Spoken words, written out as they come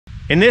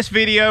In this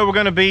video, we're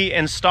going to be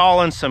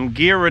installing some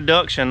gear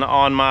reduction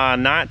on my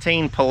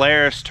 19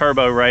 Polaris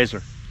Turbo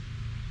RZR.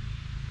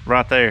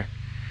 Right there.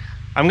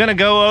 I'm going to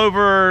go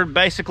over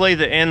basically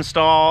the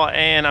install,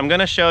 and I'm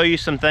going to show you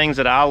some things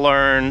that I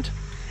learned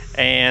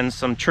and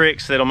some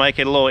tricks that'll make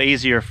it a little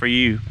easier for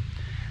you.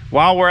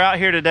 While we're out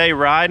here today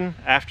riding,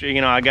 after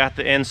I got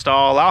the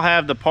install, I'll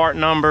have the part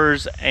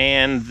numbers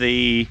and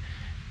the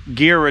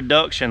gear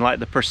reduction, like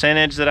the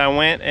percentage that I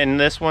went in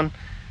this one,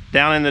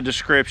 down in the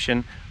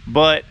description.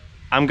 But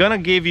I'm gonna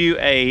give you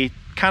a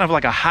kind of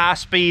like a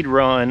high-speed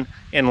run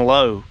in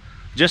low,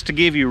 just to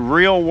give you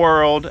real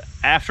world,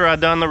 after I've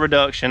done the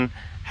reduction,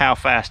 how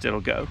fast it'll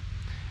go.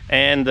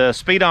 And the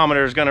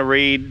speedometer is gonna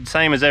read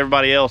same as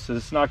everybody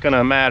else's. It's not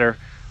gonna matter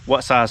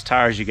what size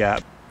tires you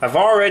got. I've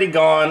already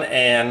gone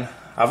ahead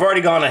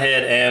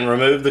and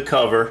removed the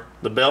cover,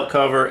 the belt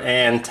cover,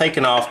 and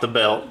taken off the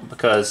belt,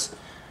 because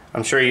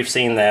I'm sure you've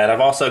seen that.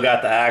 I've also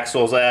got the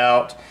axles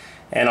out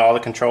and all the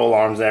control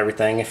arms and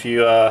everything.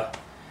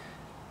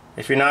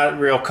 If you're not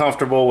real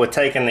comfortable with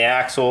taking the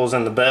axles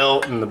and the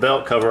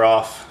belt cover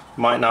off,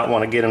 you might not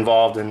want to get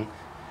involved in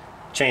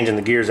changing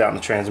the gears out in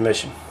the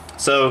transmission.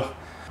 So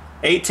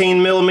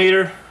 18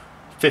 millimeter,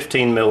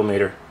 15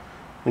 millimeter,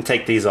 and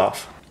take these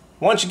off.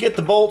 Once you get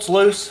the bolts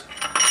loose,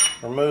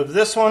 remove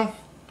this one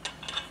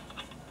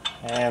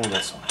and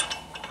this one.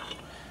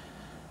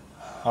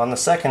 On the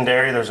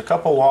secondary, there's a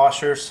couple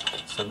washers,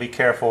 so be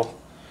careful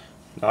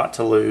not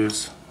to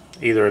lose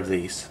either of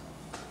these.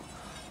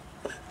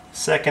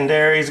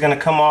 Secondary is going to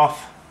come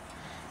off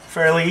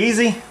fairly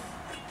easy.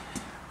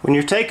 When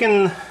you're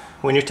taking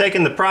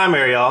the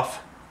primary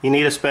off, you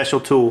need a special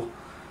tool.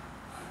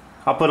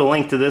 I'll put a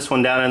link to this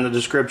one down in the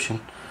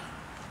description.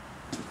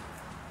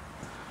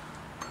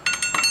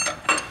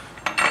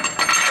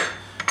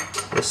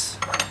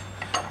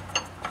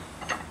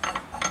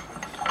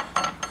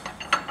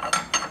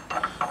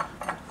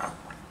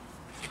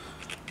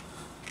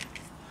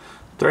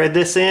 Thread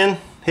this in,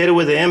 hit it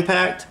with the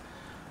impact,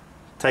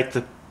 take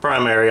the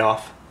primary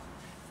off.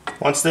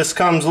 Once this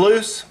comes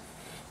loose,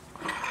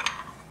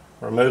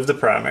 remove the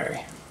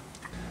primary.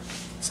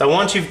 So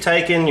once you've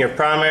taken your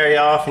primary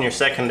off and your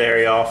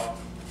secondary off,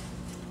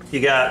 you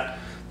got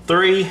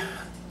 3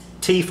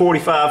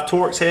 T45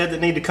 Torx head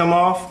that need to come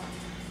off.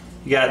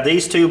 You got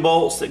these 2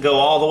 bolts that go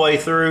all the way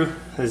through.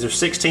 These are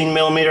 16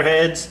 millimeter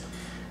heads.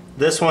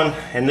 This one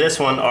and this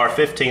one are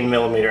 15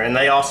 millimeter, and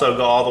they also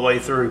go all the way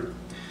through.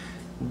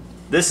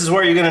 This is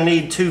where you're going to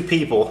need 2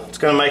 people. It's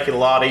going to make it a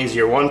lot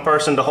easier. One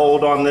person to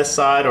hold on this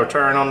side or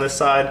turn on this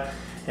side,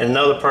 and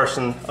another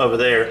person over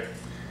there.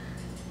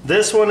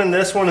 This one and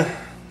this one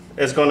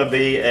is going to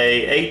be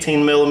a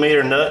 18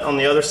 millimeter nut on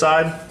the other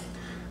side.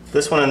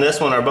 This one and this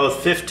one are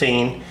both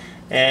 15,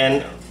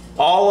 and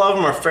all of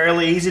them are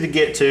fairly easy to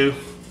get to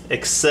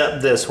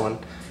except this one.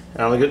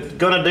 And I'm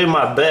going to do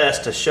my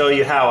best to show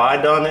you how I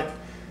done it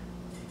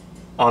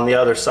on the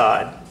other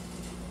side.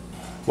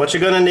 What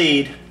you're going to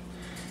need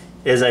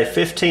is a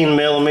 15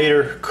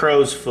 millimeter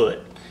crow's foot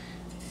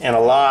and a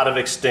lot of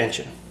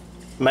extension.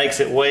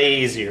 Makes it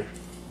way easier.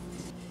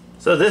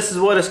 So this is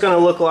what it's going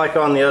to look like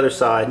on the other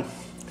side.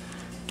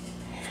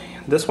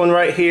 This one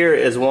right here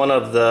is one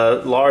of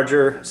the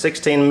larger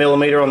 16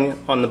 millimeter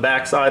on the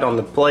back side on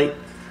the plate.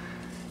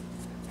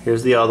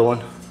 Here's the other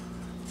one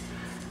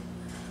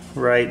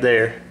right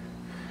there.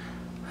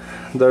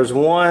 There's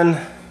one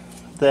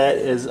that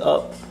is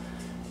up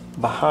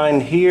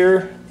behind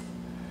here.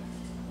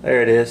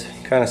 There it is.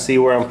 You kind of see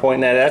where I'm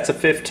pointing at. That's a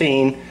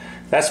 15.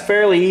 That's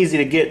fairly easy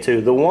to get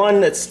to. The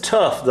one that's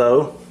tough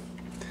though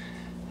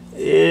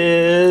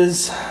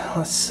is,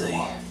 let's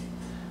see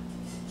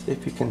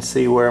if you can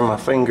see where my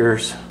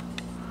finger's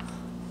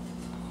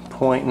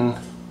pointing,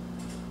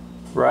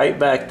 right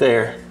back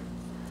there.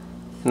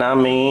 And I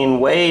mean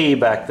way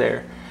back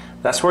there.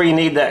 That's where you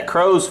need that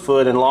crow's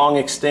foot and long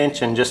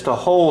extension just to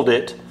hold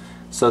it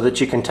so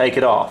that you can take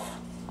it off.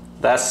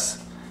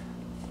 That's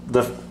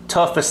the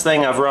toughest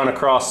thing I've run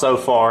across so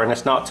far, and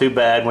it's not too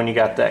bad when you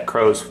got that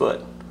crow's foot.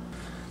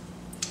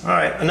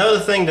 Alright, another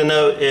thing to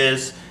note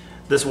is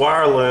this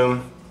wire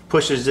loom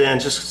pushes in,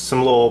 just some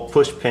little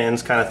push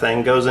pins kind of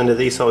thing, goes into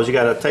these holes. You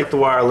got to take the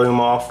wire loom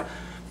off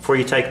before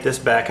you take this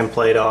backing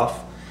plate off.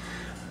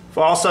 I've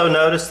also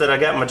noticed that I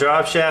got my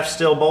drive shaft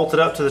still bolted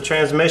up to the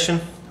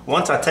transmission.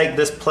 Once I take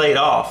this plate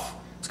off,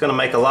 it's going to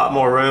make a lot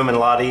more room and a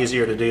lot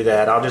easier to do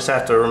that. I'll just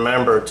have to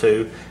remember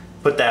to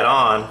put that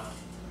on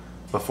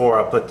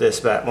before I put this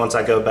back, once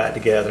I go back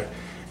together.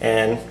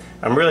 And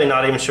I'm really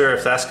not even sure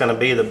if that's going to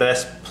be the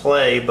best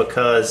play,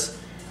 because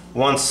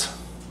once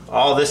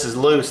all this is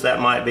loose, that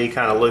might be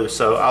kind of loose.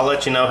 So I'll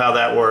let you know how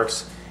that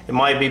works. It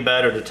might be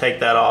better to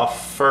take that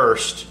off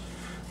first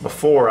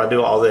before I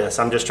do all this.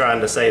 I'm just trying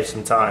to save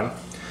some time.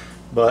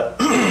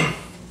 But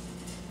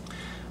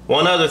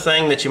one other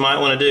thing that you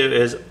might want to do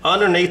is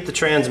underneath the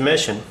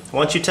transmission,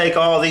 once you take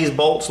all these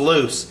bolts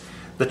loose,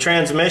 the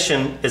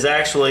transmission is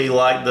actually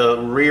like the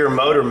rear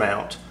motor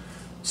mount.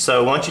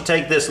 So once you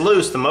take this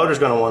loose, the motor's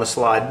going to want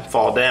to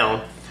fall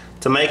down.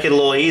 To make it a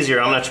little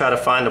easier, I'm going to try to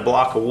find a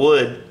block of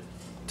wood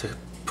to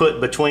put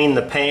between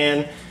the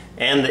pan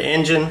and the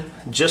engine,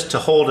 just to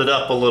hold it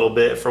up a little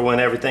bit for when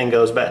everything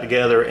goes back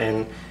together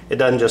and it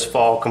doesn't just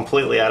fall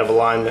completely out of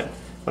alignment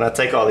when I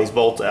take all these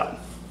bolts out.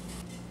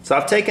 So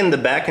I've taken the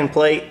backing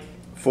plate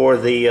for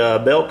the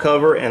belt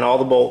cover and all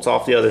the bolts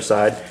off the other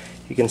side.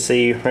 You can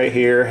see right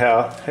here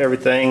how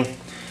everything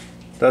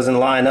doesn't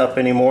line up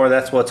anymore.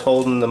 That's what's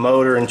holding the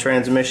motor and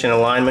transmission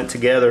alignment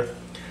together.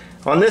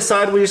 On this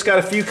side, we just got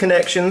a few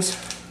connections.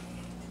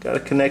 Got a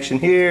connection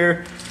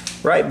here.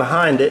 Right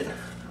behind it,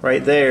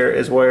 right there,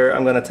 is where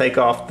I'm going to take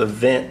off the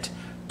vent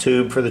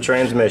tube for the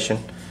transmission.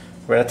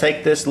 We're going to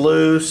take this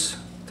loose,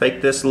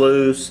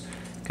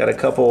 Got a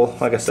couple,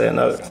 like I said,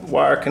 another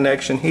wire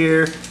connection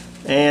here,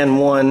 and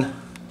one,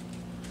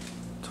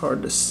 it's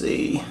hard to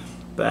see,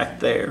 back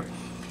there.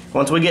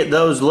 Once we get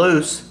those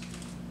loose,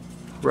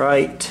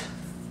 right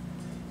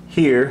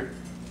here,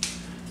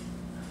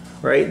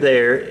 right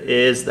there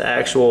is the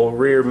actual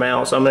rear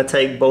mount. So I'm going to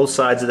take both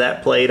sides of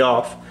that plate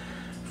off.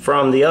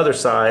 From the other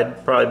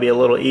side, probably be a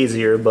little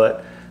easier,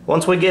 but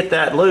once we get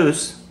that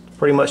loose,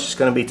 pretty much just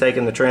going to be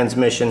taking the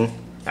transmission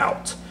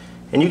out.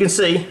 And you can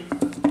see,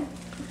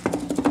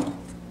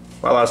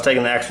 while I was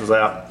taking the axles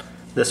out,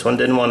 this one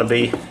didn't want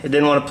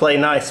to play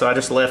nice, so I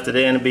just left it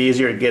in. It'd be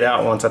easier to get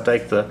out once I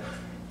take the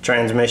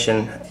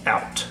transmission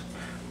out.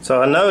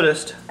 So I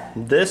noticed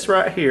this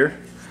right here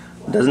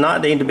does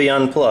not need to be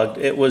unplugged.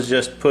 It was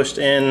just pushed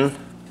in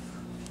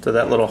to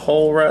that little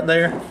hole right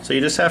there, so you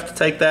just have to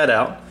take that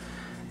out.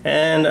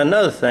 And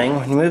another thing,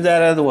 when you move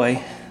that out of the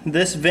way,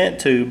 this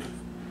vent tube,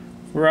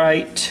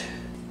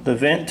 the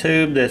vent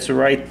tube that's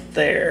right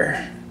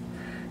there,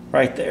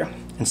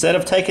 instead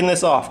of taking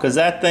this off, because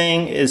that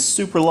thing is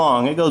super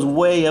long, it goes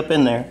way up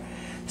in there.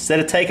 Instead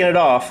of taking it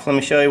off, let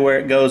me show you where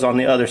it goes on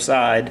the other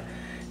side,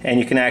 and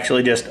you can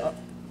actually just,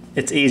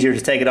 it's easier to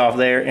take it off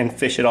there and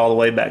fish it all the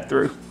way back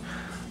through.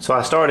 So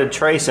I started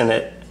tracing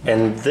it,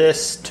 and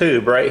this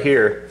tube right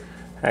here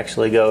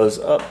actually goes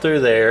up through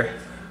there,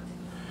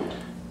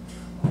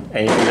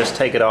 and you can just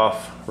take it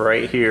off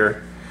right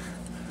here.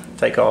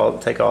 Take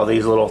all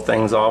these little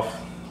things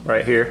off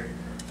right here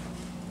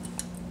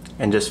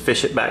and just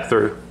fish it back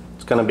through.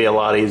 It's going to be a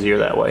lot easier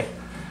that way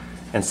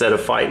instead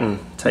of fighting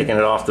taking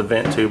it off the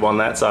vent tube on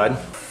that side.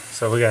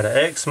 So we got an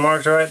X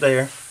marked right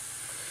there,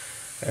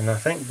 and I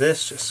think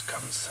this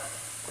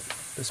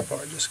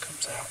part just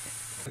comes out.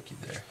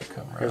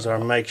 Here's our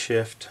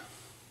makeshift.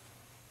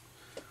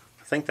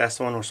 I think that's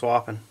the one we're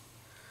swapping.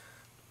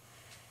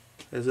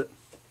 Is it?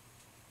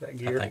 That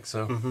gear? I think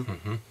so.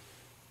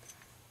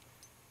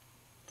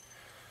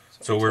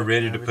 So we're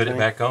ready to put it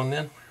back on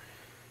then?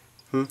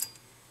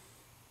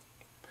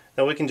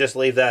 No, we can just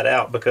leave that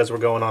out because we're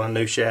going on a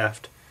new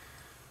shaft.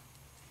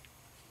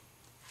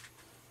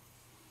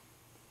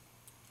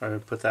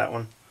 Alright, put that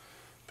one.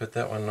 Put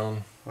that one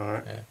on.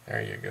 Alright. Yeah,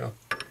 there you go.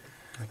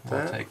 Like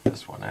we'll take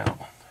this one out.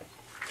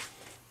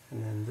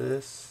 And then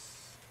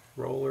this,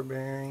 roller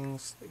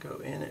bearings that go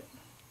in it.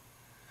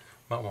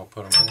 Might want to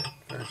put them in it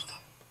first.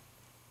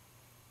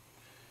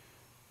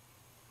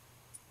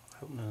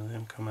 Hope none of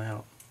them come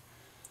out.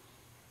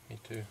 Me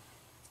too.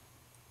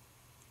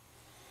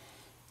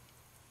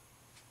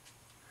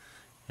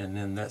 And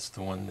then that's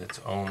the one that's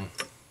on.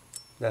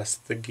 That's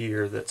the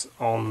gear that's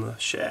on the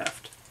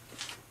shaft.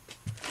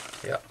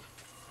 Yep.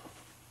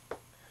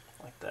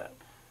 Like that.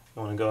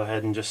 You want to go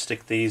ahead and just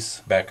stick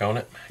these back on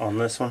it? On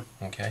this one.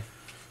 Okay.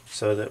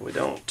 So that we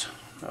don't.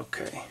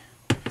 Okay.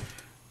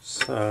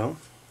 So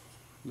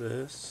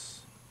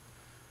this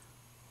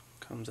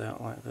comes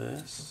out like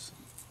this.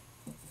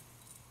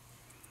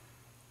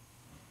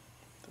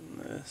 Then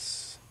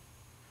this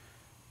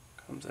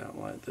comes out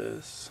like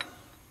this.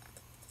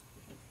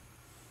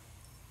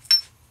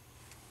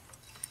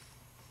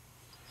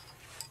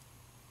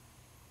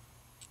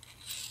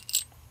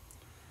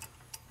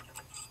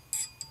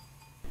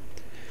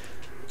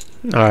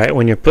 Alright,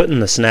 when you're putting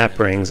the snap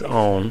rings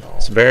on,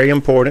 it's very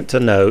important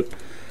to note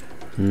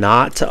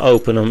not to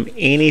open them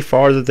any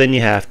farther than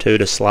you have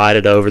to slide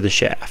it over the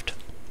shaft.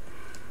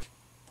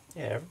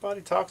 Yeah,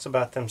 everybody talks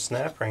about them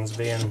snap rings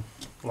being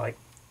like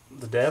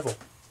the devil.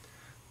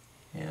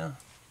 Yeah.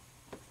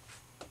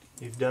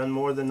 You've done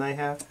more than they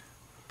have?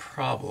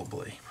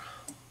 Probably.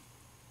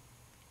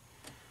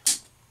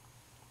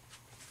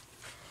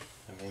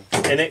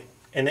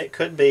 And it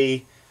could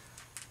be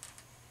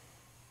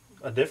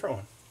a different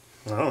one.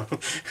 Oh.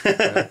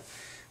 So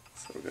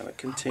we're going to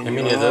continue. How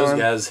many of those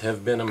guys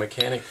have been a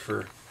mechanic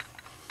for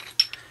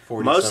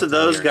 40 Most of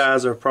those years?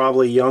 guys are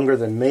probably younger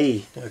than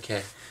me.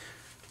 Okay.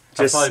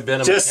 I've probably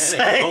been a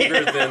mechanic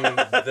longer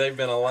than they've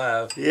been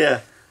alive. Yeah,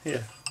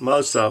 yeah.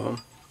 Most of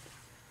them.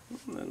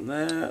 And then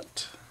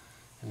that.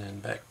 And then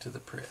back to the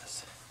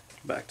press.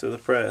 Back to the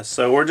press.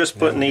 So we're just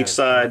putting each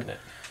side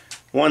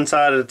one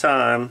side at a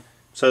time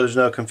so there's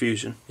no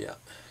confusion. Yeah.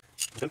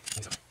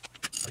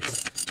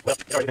 Well,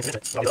 okay.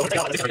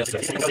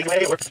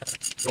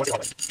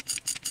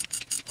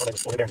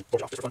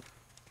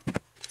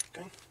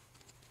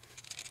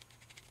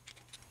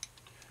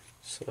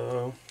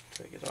 So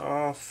take it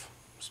off,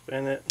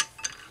 spin it,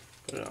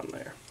 put it on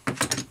there.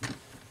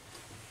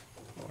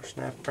 More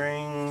snap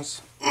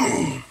rings.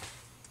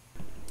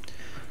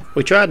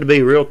 We tried to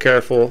be real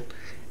careful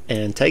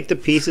and take the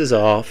pieces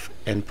off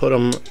and put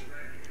them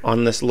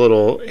on this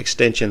little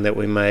extension that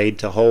we made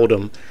to hold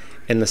them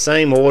in the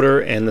same order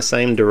and the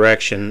same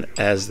direction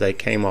as they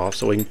came off,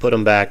 so we can put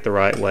them back the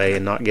right way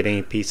and not get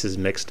any pieces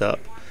mixed up.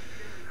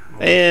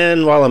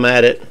 And while I'm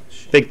at it,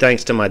 big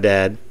thanks to my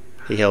dad.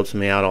 He helps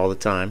me out all the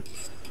time.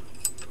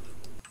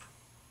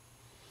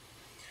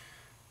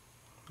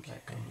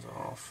 That comes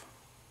off.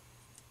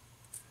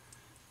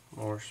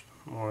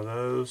 More of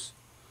those.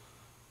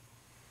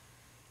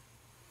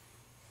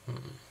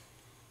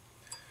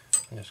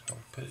 I'm just going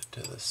to put it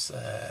to the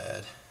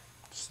side.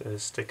 Instead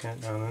of sticking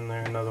it down in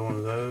there, another one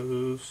of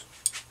those.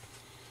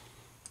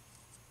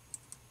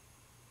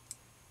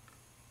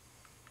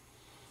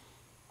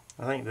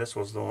 I think this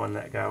was the one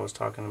that guy was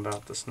talking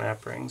about, the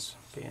snap rings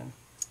being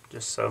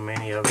just so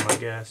many of them, I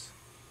guess.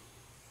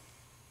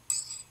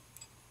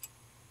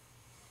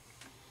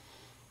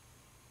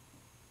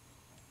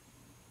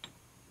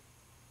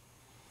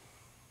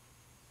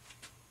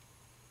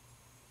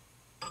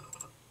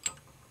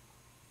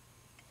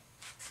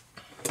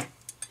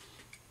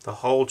 The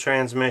whole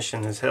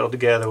transmission is held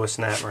together with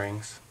snap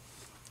rings.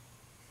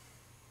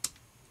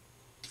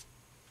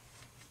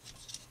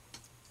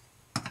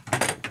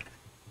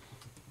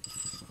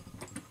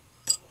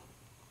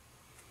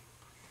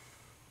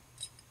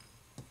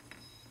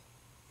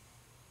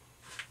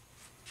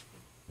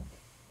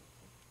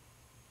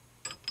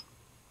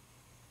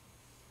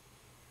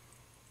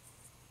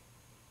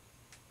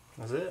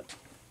 That's it.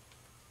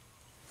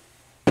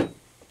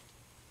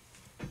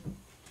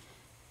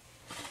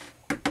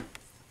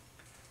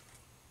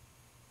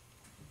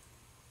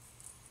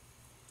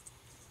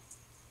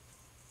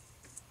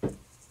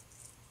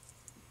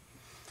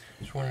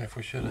 Just wondering if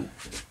we should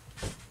have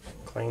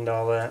Cleaned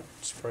all that,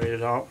 sprayed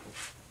it out.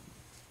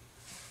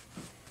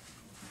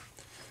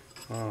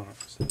 Oh,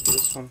 is it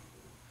this one?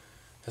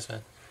 This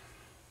one.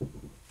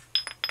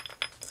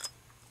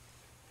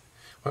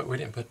 What, we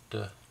didn't put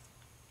there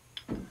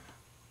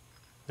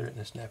isn't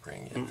a snap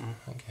ring yet.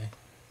 Okay.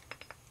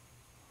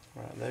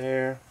 Right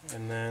there,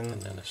 and then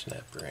a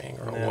snap ring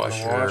or a a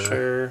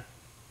washer.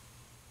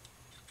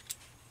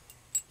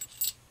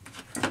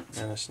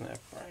 And a snap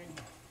ring.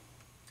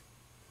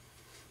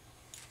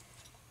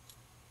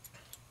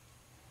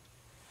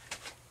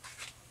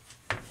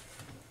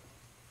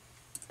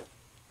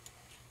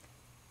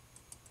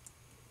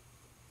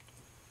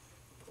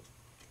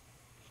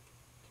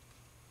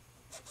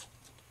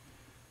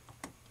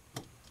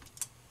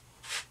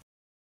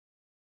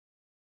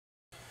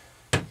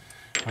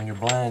 When you're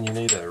blind, you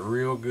need a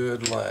real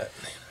good light.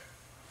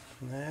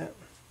 And that.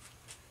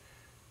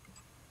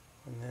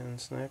 And then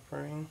snap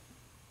ring.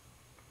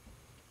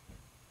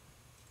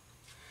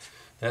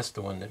 That's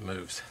the one that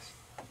moves.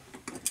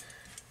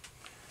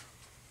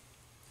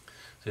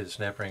 See, the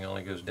snap ring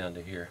only goes down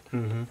to here.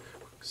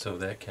 So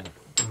that can...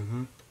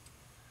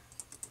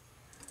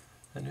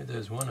 I knew there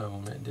was one of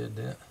them that did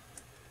that.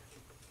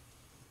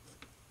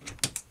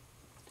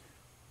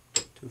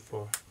 Too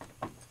far.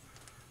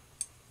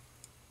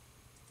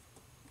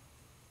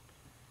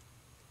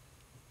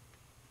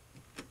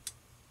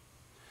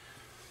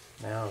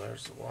 Now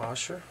there's the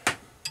washer.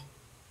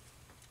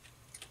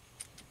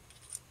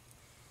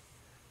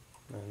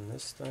 And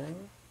this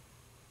thing.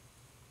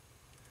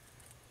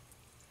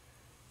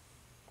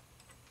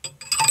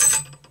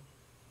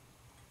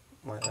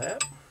 Like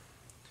that.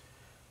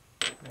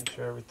 Make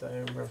sure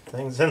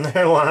everything's in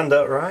there lined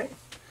up right.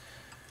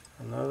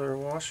 Another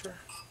washer.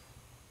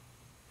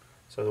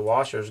 So the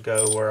washers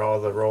go where all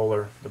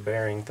the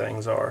bearing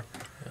things are.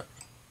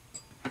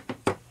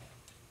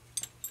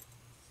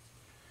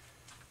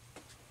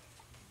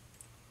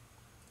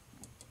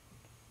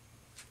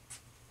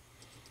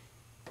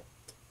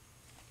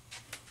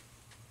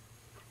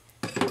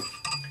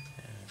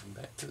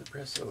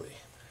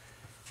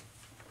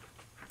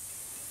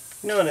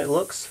 You know, and it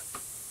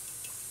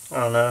looks, I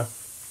don't know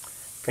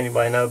if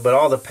anybody knows, but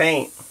all the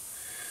paint,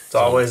 it's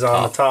always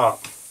on the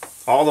top.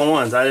 All the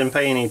ones, I didn't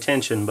pay any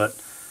attention, but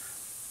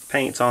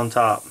paint's on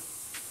top.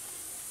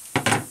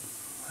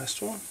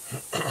 Last one.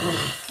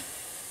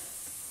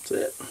 That's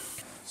it.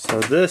 So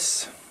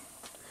this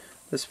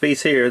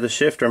piece here, the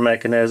shifter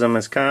mechanism,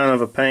 is kind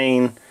of a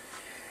pain.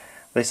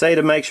 They say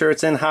to make sure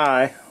it's in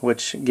high,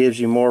 which gives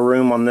you more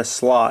room on this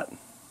slot.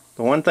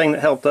 The one thing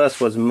that helped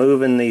us was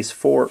moving these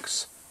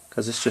forks,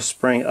 because it's just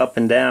spraying up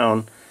and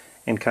down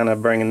and kind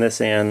of bringing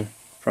this in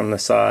from the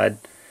side.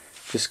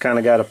 Just kind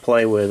of got to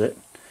play with it.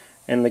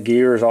 And the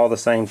gear is all the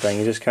same thing.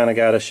 You just kind of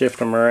got to shift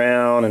them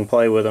around and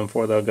play with them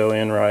before they'll go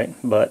in right.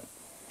 But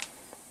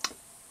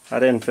I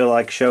didn't feel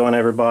like showing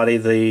everybody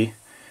the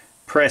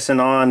pressing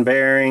on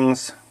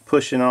bearings,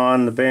 pushing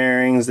on the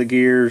bearings, the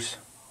gears.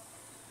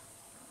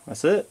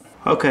 That's it.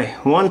 Okay,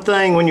 one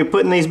thing when you're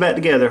putting these back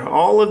together,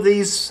 all of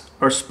these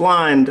are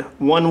splined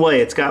one way.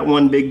 It's got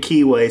one big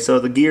keyway, so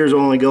the gears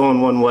only go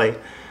in one way.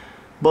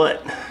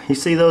 But you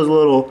see those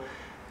little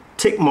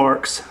tick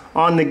marks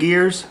on the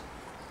gears?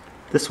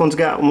 This one's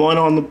got one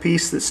on the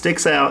piece that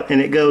sticks out,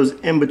 and it goes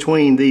in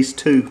between these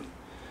two.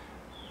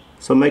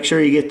 So make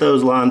sure you get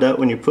those lined up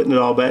when you're putting it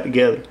all back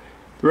together.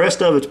 The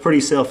rest of it's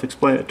pretty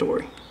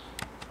self-explanatory.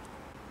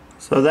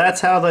 So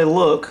that's how they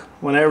look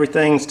when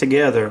everything's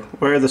together.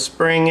 Where the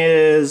spring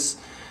is,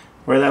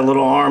 where that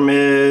little arm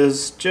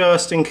is,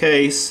 just in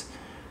case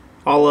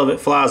all of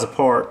it flies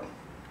apart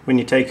when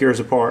you take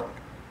yours apart.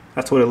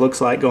 That's what it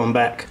looks like going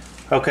back.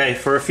 Okay,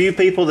 for a few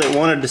people that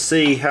wanted to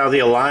see how the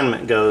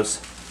alignment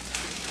goes,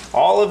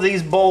 all of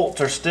these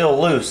bolts are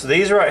still loose.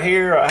 These right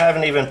here, I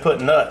haven't even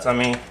put nuts. I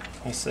mean,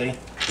 you see,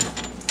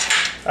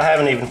 I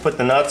haven't even put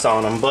the nuts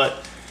on them,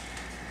 but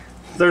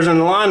there's an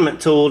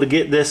alignment tool to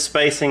get this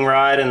spacing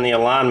right and the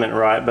alignment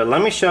right. But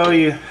let me show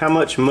you how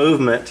much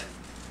movement.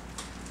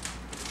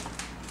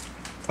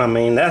 I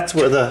mean, that's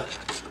with a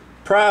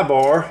pry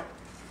bar,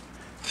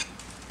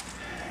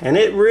 and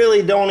it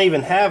really don't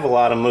even have a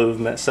lot of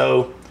movement.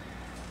 So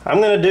I'm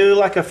going to do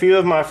like a few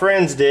of my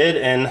friends did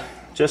and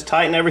just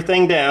tighten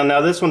everything down.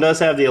 Now this one does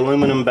have the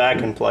aluminum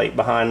backing plate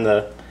behind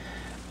the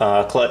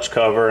clutch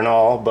cover and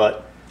all,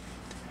 but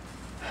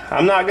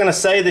I'm not going to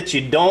say that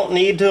you don't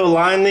need to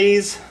align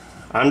these.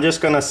 I'm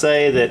just going to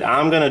say that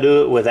I'm going to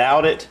do it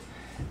without it,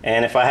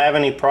 and if I have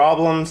any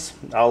problems,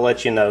 I'll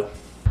let you know.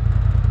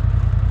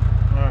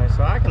 Alright,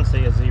 so I can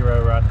see a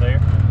 0 right there.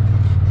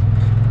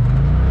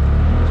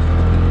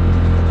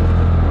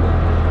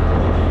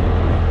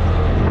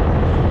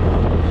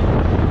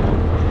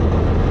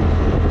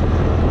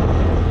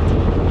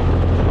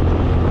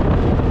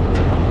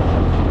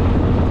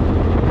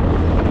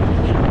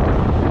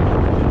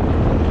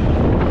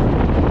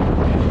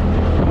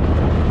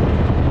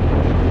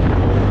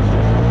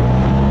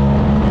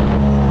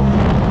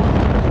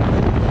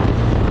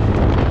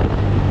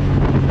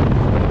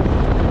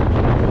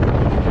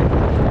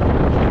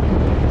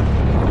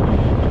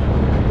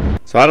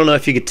 So I don't know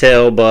if you could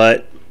tell,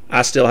 but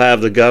I still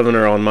have the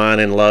governor on mine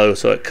in low,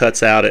 so it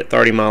cuts out at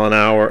 30 mile an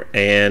hour,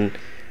 and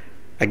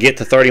I get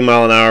to 30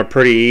 mile an hour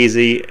pretty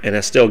easy, and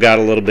I still got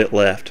a little bit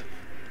left.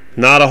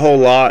 Not a whole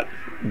lot,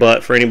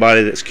 but for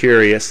anybody that's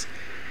curious,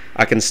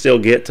 I can still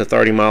get to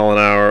 30 mile an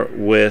hour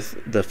with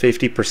the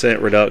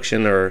 50%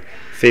 reduction, or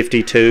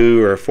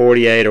 52 or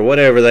 48 or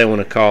whatever they want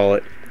to call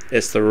it.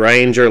 It's the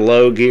Ranger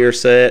low gear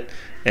set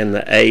and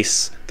the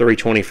Ace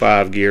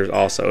 325 gears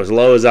also, as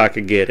low as I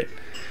could get it.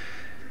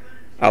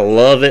 I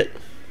love it.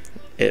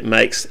 It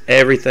makes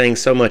everything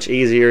so much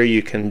easier.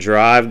 You can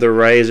drive the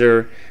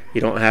RZR.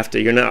 You don't have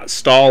to, you're not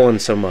stalling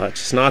so much.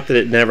 It's not that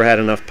it never had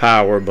enough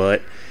power,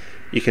 but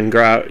you can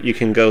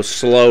go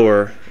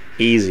slower,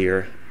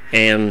 easier.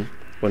 And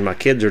when my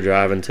kids are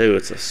driving too,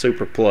 it's a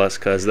super plus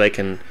because they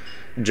can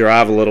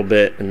drive a little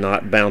bit and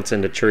not bounce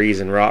into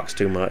trees and rocks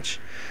too much.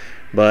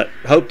 But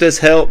hope this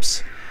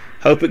helps.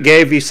 Hope it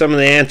gave you some of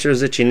the answers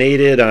that you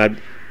needed.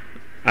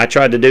 I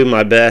tried to do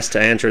my best to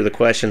answer the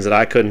questions that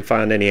I couldn't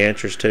find any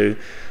answers to.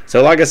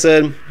 So like I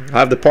said, I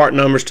have the part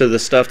numbers to the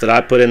stuff that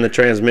I put in the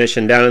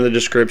transmission down in the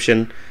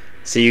description.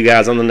 See you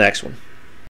guys on the next one.